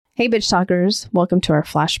Hey, Bitch Talkers. Welcome to our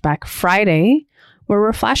Flashback Friday, where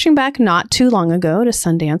we're flashing back not too long ago to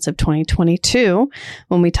Sundance of 2022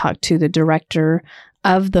 when we talked to the director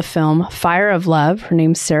of the film Fire of Love. Her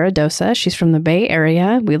name's Sara Dosa. She's from the Bay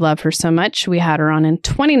Area. We love her so much. We had her on in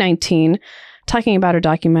 2019 talking about her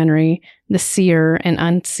documentary, The Seer and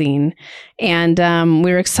Unseen. And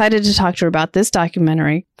we were excited to talk to her about this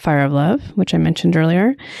documentary, Fire of Love, which I mentioned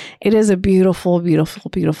earlier. It is a beautiful,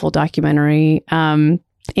 beautiful, beautiful documentary.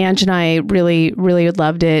 Ange and I really, really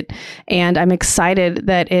loved it. And I'm excited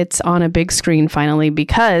that it's on a big screen finally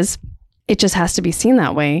because it just has to be seen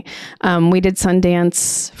that way. We did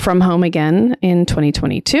Sundance from home again in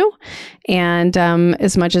 2022. And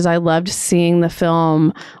as much as I loved seeing the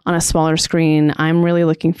film on a smaller screen, I'm really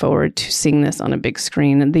looking forward to seeing this on a big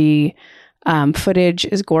screen. The footage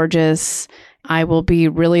is gorgeous. I will be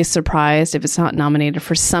really surprised if it's not nominated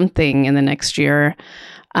for something in the next year.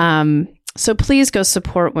 So please go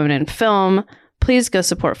support women in film. Please go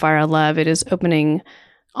support Fire of Love. It is opening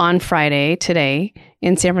on Friday, today,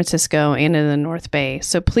 in San Francisco and in the North Bay.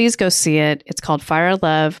 So please go see it. It's called Fire of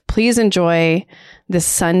Love. Please enjoy this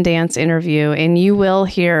Sundance interview, and you will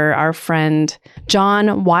hear our friend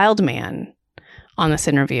John Wildman on this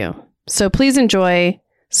interview. So please enjoy,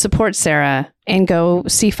 support Sara, and go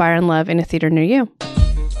see Fire and Love in a theater near you.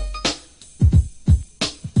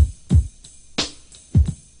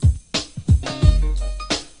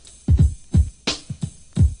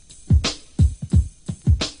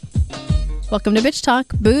 Welcome to Bitch Talk,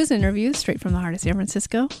 booze interviews straight from the heart of San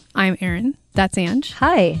Francisco. I'm Erin. That's Ange.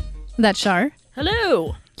 Hi. That's Shar.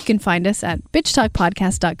 Hello. You can find us at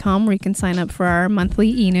bitchtalkpodcast.com where you can sign up for our monthly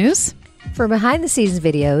e-news. For behind-the-scenes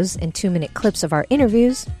videos and 2-minute clips of our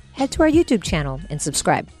interviews, head to our YouTube channel and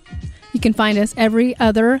subscribe. You can find us every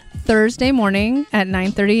other Thursday morning at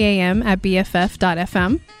 9:30 a.m. at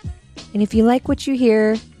bff.fm. And if you like what you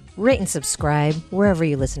hear, rate and subscribe wherever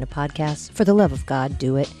you listen to podcasts. For the love of God,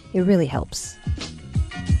 do it. It really helps.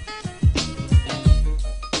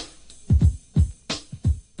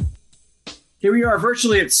 Here we are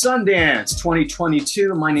virtually at Sundance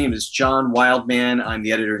 2022. My name is John Wildman. I'm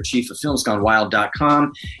the editor-in-chief of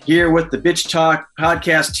filmsgonewild.com, here with the Bitch Talk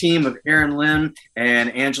podcast team of Erin Lim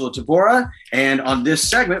and Angela Tabora. And on this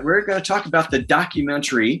segment, we're going to talk about the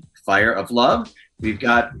documentary Fire of Love. We've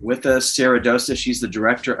got with us Sara Dosa. She's the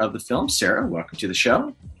director of the film. Sara, welcome to the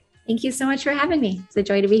show. Thank you so much for having me. It's a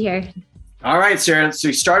joy to be here. All right, Sara. So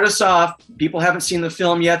you start us off. People haven't seen the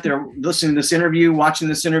film yet. They're listening to this interview, watching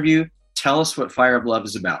this interview. Tell us what Fire of Love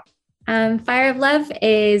is about. Fire of Love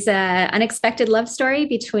is an unexpected love story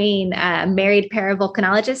between a married pair of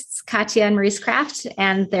volcanologists, Katya and Maurice Kraft,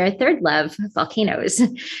 and their third love, volcanoes.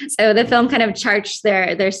 So the film kind of charts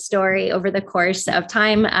their story over the course of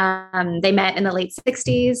time. They met in the late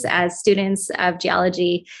 60s as students of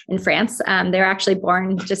geology in France. They were actually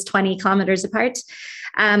born just 20 kilometers apart.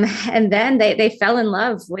 And then they fell in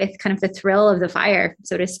love with kind of the thrill of the fire,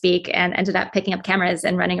 so to speak, and ended up picking up cameras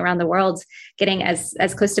and running around the world, getting as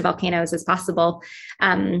close to volcanoes as possible.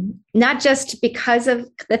 Not just because of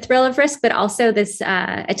the thrill of risk, but also this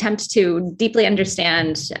attempt to deeply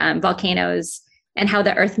understand volcanoes and how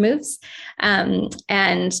the earth moves.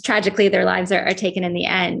 And tragically, their lives are taken in the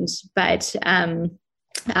end. But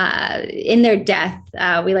in their death,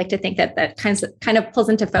 we like to think that kind of pulls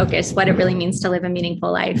into focus what it really means to live a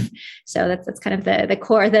meaningful life. So that's kind of the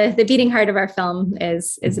core, the beating heart of our film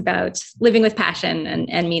is about living with passion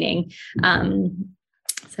and meaning.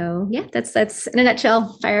 So yeah, that's in a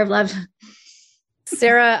nutshell, Fire of Love.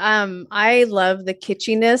 Sara, I love the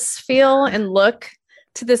kitschiness feel and look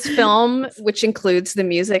to this film, which includes the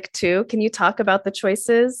music too. Can you talk about the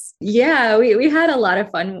choices? Yeah, we had a lot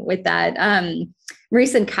of fun with that.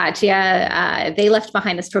 Maurice and Katya, they left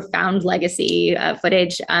behind this profound legacy of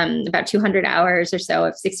footage, about 200 hours or so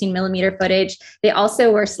of 16 millimeter footage. They also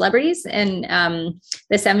were celebrities in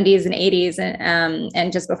the 70s and 80s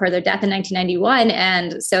and just before their death in 1991.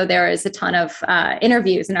 And so there is a ton of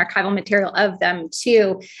interviews and archival material of them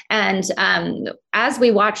too. And as we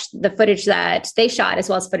watched the footage that they shot, as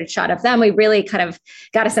well as footage shot of them, we really kind of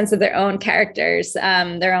got a sense of their own characters,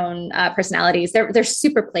 their own personalities. They're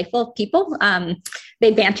super playful people.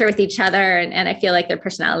 They banter with each other, and I feel like their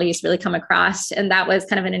personalities really come across. And that was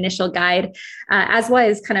kind of an initial guide, as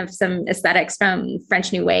was kind of some aesthetics from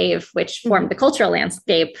French New Wave, which formed the cultural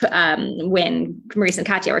landscape when Maurice and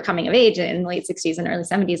Katya were coming of age in the late 60s and early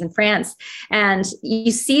 70s in France. And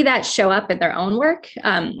you see that show up in their own work.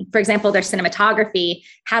 For example, their cinematography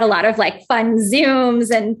had a lot of like fun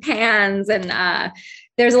zooms and pans, and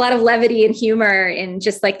there's a lot of levity and humor in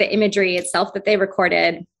just like the imagery itself that they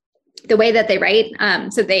recorded. the way that they write.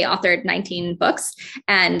 So they authored 19 books,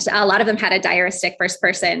 and a lot of them had a diaristic first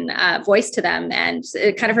person voice to them. And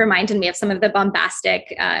it kind of reminded me of some of the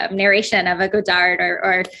bombastic narration of a Godard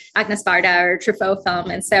or Agnes Varda or Truffaut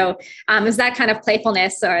film. And so it was that kind of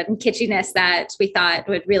playfulness or kitschiness that we thought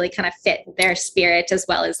would really kind of fit their spirit as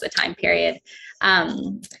well as the time period.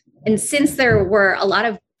 And since there were a lot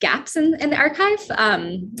of gaps in the archive,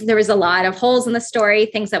 there was a lot of holes in the story,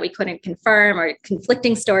 things that we couldn't confirm or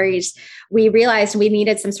conflicting stories. We realized we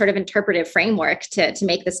needed some sort of interpretive framework to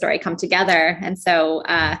make the story come together. And so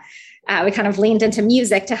we kind of leaned into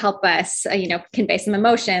music to help us, convey some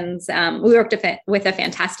emotions. We worked with a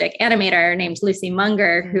fantastic animator named Lucy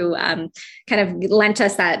Munger, who kind of lent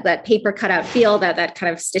us that paper cutout feel that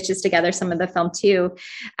kind of stitches together some of the film too,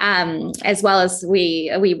 as well as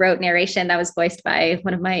we wrote narration that was voiced by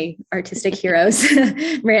one of my artistic heroes,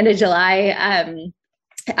 Miranda July,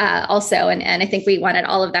 also. And I think we wanted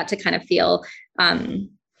all of that to kind of feel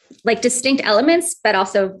like distinct elements, but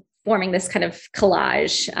also forming this kind of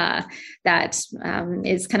collage that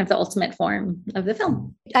is kind of the ultimate form of the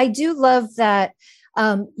film. I do love that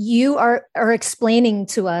you are explaining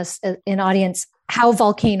to us, an audience, how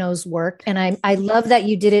volcanoes work. And I love that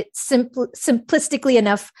you did it simplistically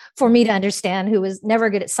enough for me to understand, who was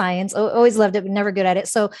never good at science, always loved it, but never good at it.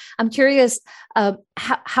 So I'm curious,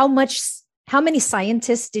 how many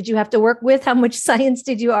scientists did you have to work with? How much science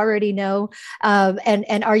did you already know?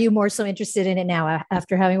 And are you more so interested in it now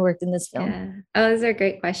after having worked in this film? Yeah. Oh, those are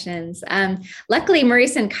great questions. Luckily,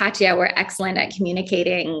 Maurice and Katya were excellent at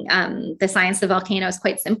communicating the science of volcanoes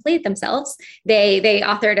quite simply themselves. They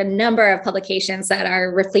authored a number of publications that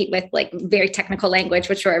are replete with like very technical language,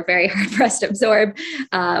 which were very hard for us to absorb.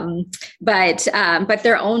 But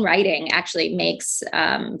their own writing actually makes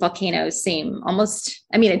volcanoes seem almost,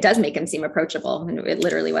 it does make them seem approachable. And it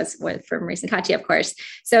literally was for Maurice and Katya, of course.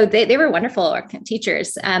 So they were wonderful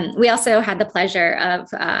teachers. We also had the pleasure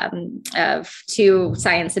of two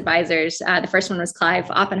science advisors. The first one was Clive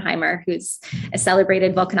Oppenheimer, who's a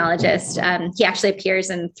celebrated volcanologist. He actually appears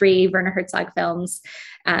in 3 Werner Herzog films.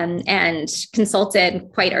 And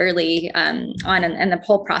consulted quite early on in the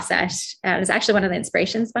whole process. It was actually one of the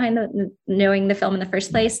inspirations behind knowing the film in the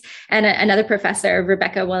first place. And another professor,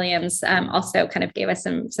 Rebecca Williams, also kind of gave us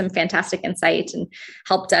some fantastic insight and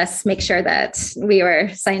helped us make sure that we were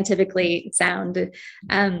scientifically sound.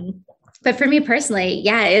 But for me personally,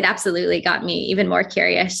 yeah, it absolutely got me even more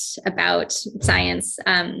curious about science.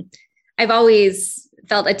 I've always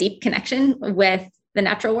felt a deep connection with the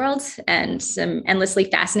natural world, and am endlessly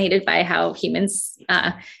fascinated by how humans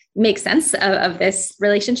make sense of this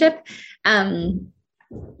relationship. But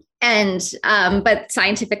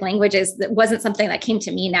scientific languages wasn't something that came to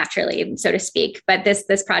me naturally, so to speak. But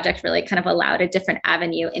this project really kind of allowed a different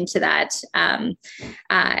avenue into that.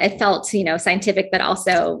 It felt, scientific, but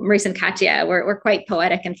also Maurice and Katya were quite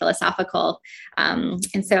poetic and philosophical.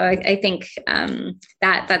 And so I think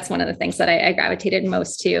that's one of the things that I gravitated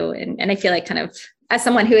most to. And I feel like kind of as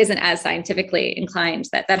someone who isn't as scientifically inclined,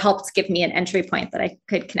 that helped give me an entry point that I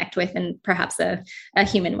could connect with in perhaps a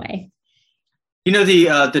human way.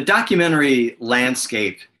 The documentary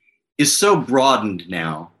landscape is so broadened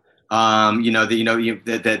now.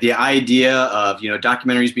 The idea of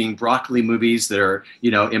documentaries being broccoli movies that are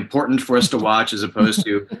important for us to watch as opposed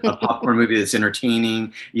to a popcorn movie that's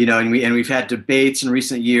entertaining. And we've had debates in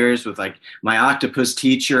recent years with like My Octopus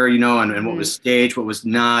Teacher, and what was staged, what was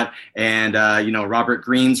not, and Robert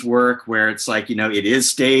Greene's work where it's like it is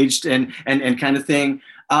staged and kind of thing.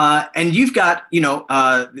 And you've got,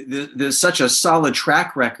 there's such a solid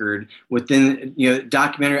track record within,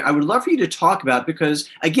 documentary. I would love for you to talk about, because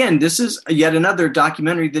again, this is yet another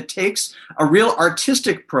documentary that takes a real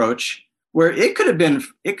artistic approach where it could have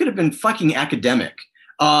been fucking academic,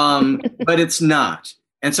 but it's not.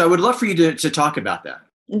 And so I would love for you to talk about that.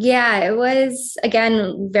 Yeah, it was,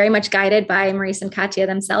 again, very much guided by Maurice and Katya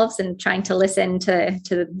themselves and trying to listen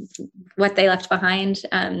to what they left behind.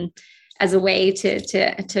 As a way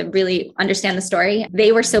to really understand the story.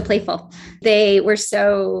 They were so playful. They were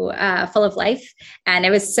so full of life. And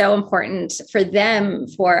it was so important for them,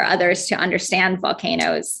 for others to understand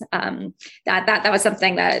volcanoes. That was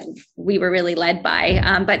something that we were really led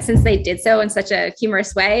by. But since they did so in such a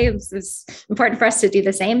humorous way, it was important for us to do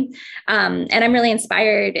the same. And I'm really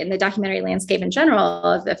inspired in the documentary landscape in general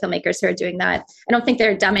of the filmmakers who are doing that. I don't think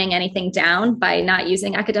they're dumbing anything down by not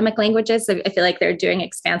using academic languages. I feel like they're doing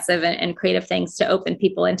expansive and creative things to open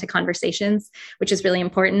people into conversations, which is really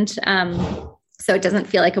important. So it doesn't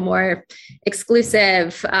feel like a more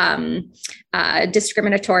exclusive,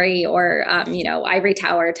 discriminatory, or ivory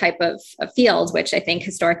tower type of field, which I think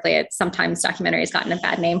historically sometimes documentary has gotten a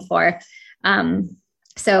bad name for.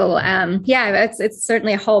 It's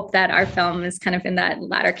certainly a hope that our film is kind of in that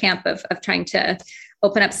latter camp of trying to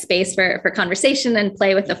open up space for conversation and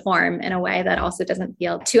play with the form in a way that also doesn't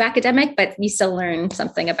feel too academic, but you still learn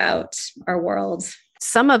something about our world.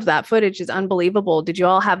 Some of that footage is unbelievable. Did you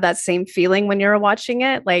all have that same feeling when you were watching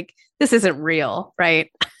it? Like, this isn't real, right?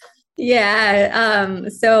 Yeah.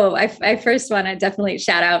 So I first want to definitely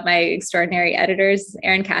shout out my extraordinary editors,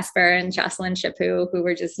 Aaron Casper and Jocelyn Chaput, who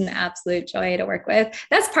were just an absolute joy to work with.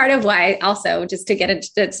 That's part of why also, just to get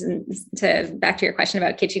into back to your question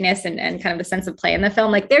about kitschiness and kind of the sense of play in the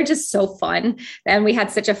film, like they're just so fun. And we had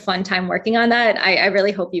such a fun time working on that. I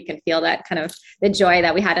really hope you can feel that kind of the joy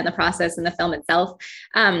that we had in the process and the film itself.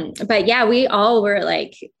 But yeah, we all were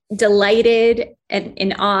like delighted and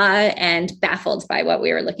in awe and baffled by what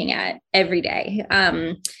we were looking at every day.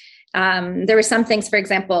 There were some things, for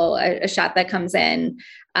example, a shot that comes in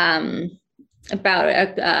about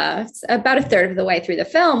a third of the way through the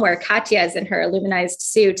film, where Katya is in her aluminized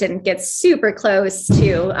suit and gets super close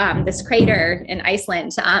to this crater in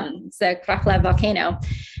Iceland. It's the Krafla volcano.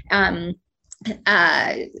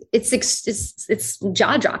 It's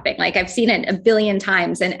jaw dropping. Like, I've seen it a billion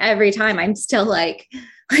times, and every time I'm still like,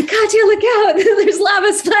 Katya, look out, there's lava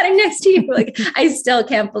splatting next to you. Like, I still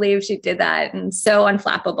can't believe she did that. And so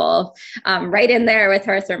unflappable, right in there with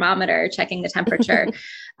her thermometer, checking the temperature.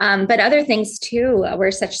 But other things too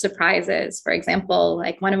were such surprises. For example,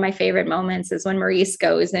 like one of my favorite moments is when Maurice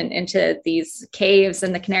goes into these caves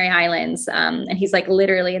in the Canary Islands, and he's like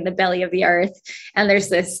literally in the belly of the earth. And there's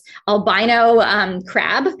this albino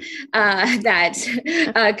crab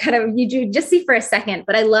that kind of you just see for a second.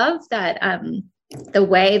 But I love that the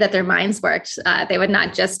way that their minds worked. They would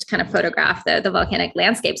not just kind of photograph the volcanic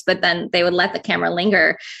landscapes, but then they would let the camera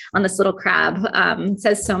linger on this little crab. It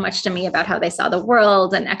says so much to me about how they saw the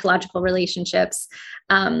world and ecological relationships,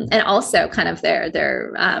 and also kind of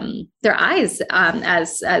their eyes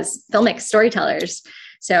as filmic storytellers.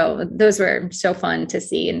 So those were so fun to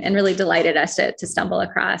see and really delighted us to stumble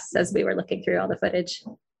across as we were looking through all the footage.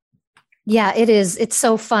 Yeah, it is. It's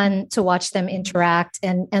so fun to watch them interact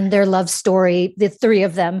and their love story, the three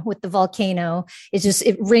of them with the volcano.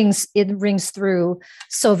 It rings through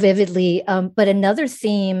so vividly. But another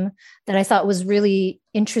theme that I thought was really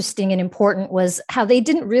interesting and important was how they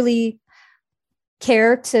didn't really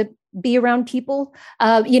care to be around people.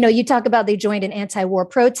 You talk about they joined an anti-war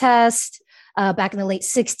protest back in the late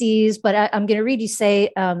 60s, but I'm going to read you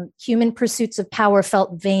say, human pursuits of power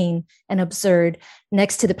felt vain and absurd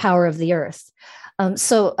next to the power of the earth.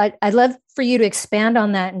 So I'd love for you to expand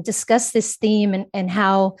on that and discuss this theme and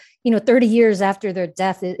how, 30 years after their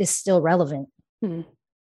death is still relevant.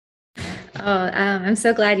 I'm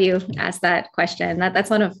so glad you asked that question. That's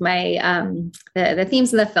one of my the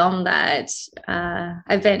themes in the film that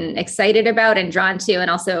I've been excited about and drawn to, and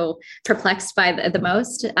also perplexed by the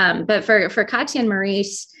most. But for Katya and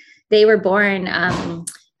Maurice, they were born.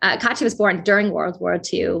 Katya was born during World War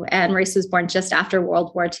II, and Maurice was born just after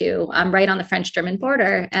World War II, right on the French-German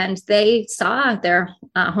border. And they saw their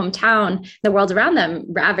hometown, the world around them,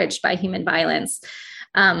 ravaged by human violence.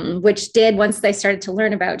 Which did, once they started to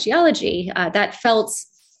learn about geology, that felt,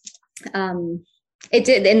 it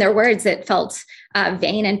did, in their words, it felt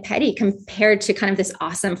vain and petty compared to kind of this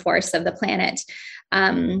awesome force of the planet.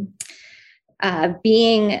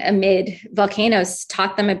 Being amid volcanoes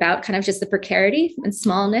taught them about kind of just the precarity and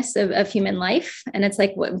smallness of human life. And it's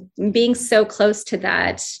like being so close to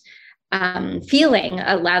that feeling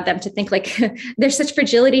allowed them to think like, there's such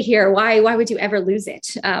fragility here. Why would you ever lose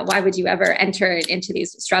it? Why would you ever enter into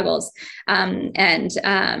these struggles?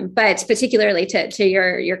 But particularly to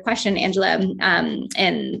your question, Angela,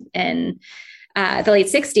 in the late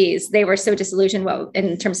 60s, they were so disillusioned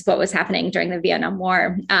in terms of what was happening during the Vietnam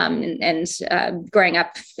War, and growing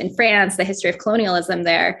up in France, the history of colonialism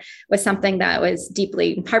there was something that was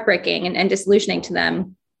deeply heartbreaking and disillusioning to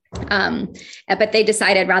them. But they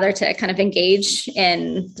decided rather to kind of engage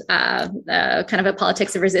in kind of a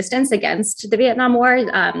politics of resistance against the Vietnam War.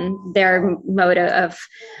 Their mode of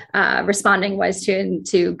responding was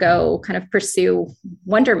to go kind of pursue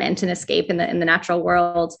wonderment and escape in the natural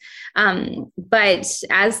world. But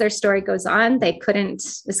as their story goes on, they couldn't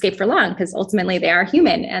escape for long, because ultimately they are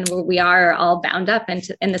human, and we are all bound up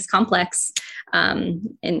in this complex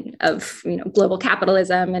of global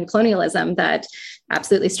capitalism and colonialism that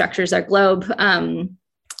absolutely structures our globe,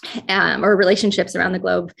 or relationships around the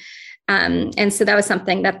globe. And so that was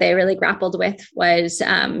something that they really grappled with, was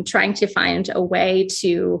trying to find a way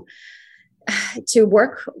to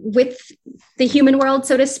work with the human world,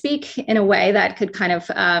 so to speak, in a way that could kind of,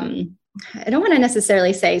 I don't want to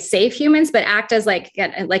necessarily say save humans, but act as like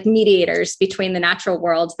mediators between the natural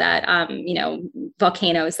world that,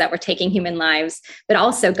 volcanoes that were taking human lives, but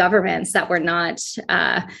also governments that were not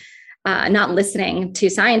listening to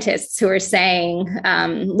scientists who are saying,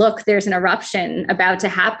 look, there's an eruption about to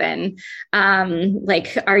happen.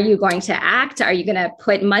 Are you going to act? Are you going to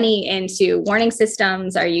put money into warning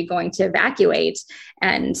systems? Are you going to evacuate?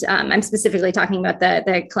 And I'm specifically talking about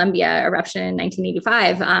the Columbia eruption in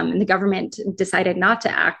 1985. And the government decided not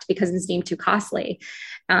to act because it was deemed too costly.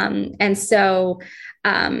 And so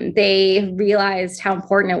they realized how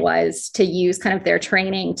important it was to use kind of their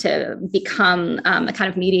training to become a kind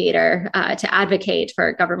of mediator, to advocate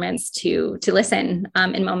for governments to listen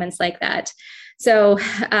in moments like that. So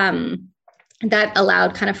that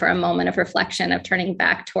allowed kind of for a moment of reflection, of turning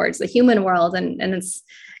back towards the human world. And it's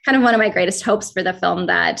kind of one of my greatest hopes for the film,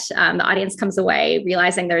 that the audience comes away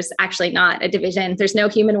realizing there's actually not a division. There's no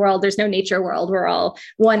human world. There's no nature world. We're all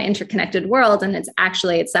one interconnected world. And it's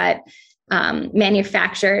that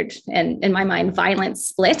manufactured and, in my mind, violent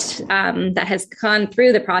split that has gone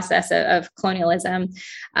through the process of colonialism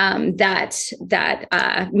that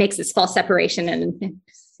makes this false separation and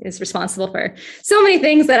is responsible for so many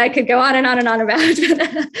things that I could go on and on and on about,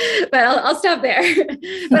 but I'll stop there.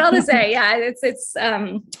 But I'll just say, it's a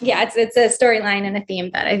storyline and a theme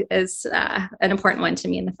that is an important one to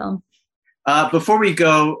me in the film. Before we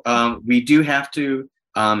go, we do have to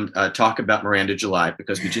talk about Miranda July,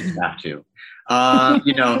 because we just have to.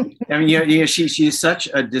 She's such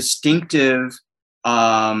a distinctive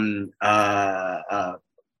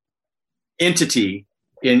entity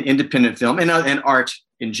in independent film and art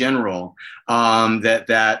in general. I'm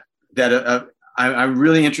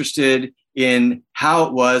really interested in how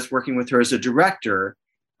it was working with her as a director,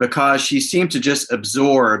 because she seemed to just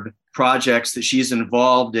absorb projects that she's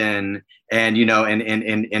involved in and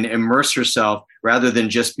immerse herself, rather than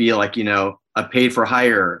just be like, a paid for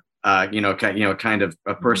hire, kind of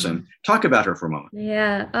a person. Talk about her for a moment.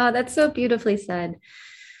 Yeah. Oh, that's so beautifully said.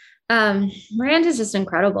 Miranda's just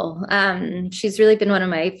incredible. She's really been one of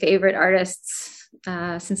my favorite artists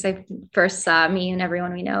since I first saw Me and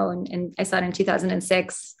Everyone We Know, and I saw it in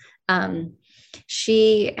 2006.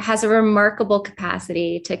 She has a remarkable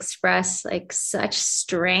capacity to express like such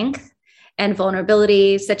strength and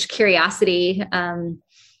vulnerability, such curiosity,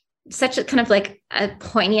 such a kind of like a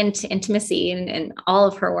poignant intimacy in all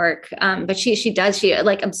of her work. But she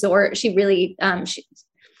really,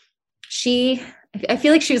 I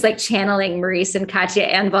feel like she was like channeling Maurice and Katya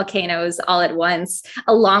and volcanoes all at once,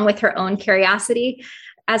 along with her own curiosity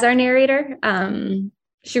as our narrator.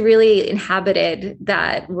 She really inhabited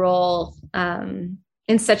that role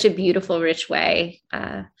in such a beautiful, rich way.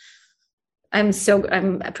 I'm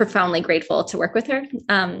profoundly grateful to work with her.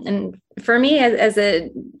 And for me,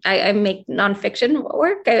 I make nonfiction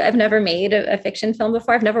work. I've never made a fiction film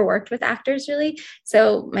before. I've never worked with actors, really.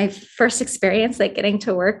 So my first experience, like getting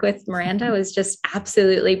to work with Miranda, was just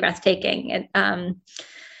absolutely breathtaking. It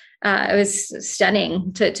was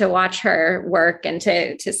stunning to watch her work and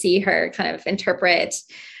to see her kind of interpret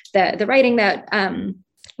the writing that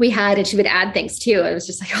we had, and she would add things too. I was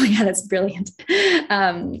just like, oh yeah, that's brilliant.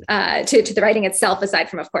 To the writing itself, aside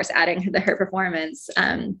from, of course, adding her performance.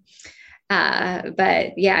 But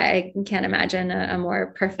yeah, I can't imagine a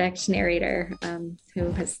more perfect narrator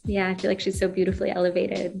who has, I feel like she's so beautifully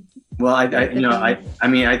elevated. Well, I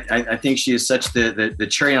think she is such the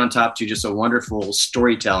cherry on top to just a wonderful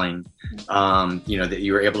storytelling, that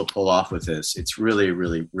you were able to pull off with this. It's really,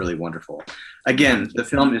 really, really wonderful. Again, the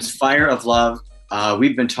film is Fire of Love.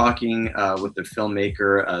 We've been talking with the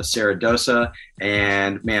filmmaker, Sara Dosa,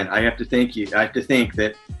 and man, I have to think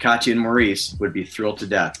that Katya and Maurice would be thrilled to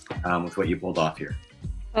death with what you pulled off here.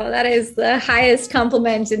 Oh, that is the highest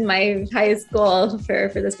compliment and my highest goal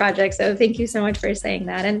for this project. So thank you so much for saying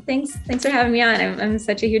that. And thanks for having me on. I'm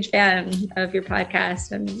such a huge fan of your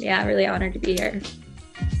podcast, and really honored to be here.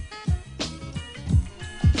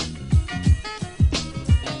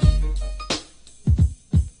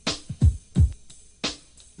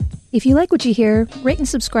 If you like what you hear, rate and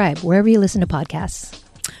subscribe wherever you listen to podcasts.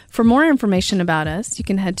 For more information about us, you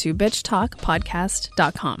can head to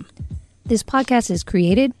bitchtalkpodcast.com. This podcast is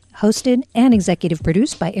created, hosted, and executive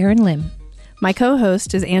produced by Aaron Lim. My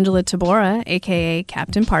co-host is Angela Tabora, a.k.a.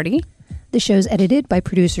 Captain Party. The show's edited by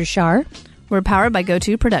producer Shar. We're powered by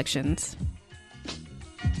GoTo Productions.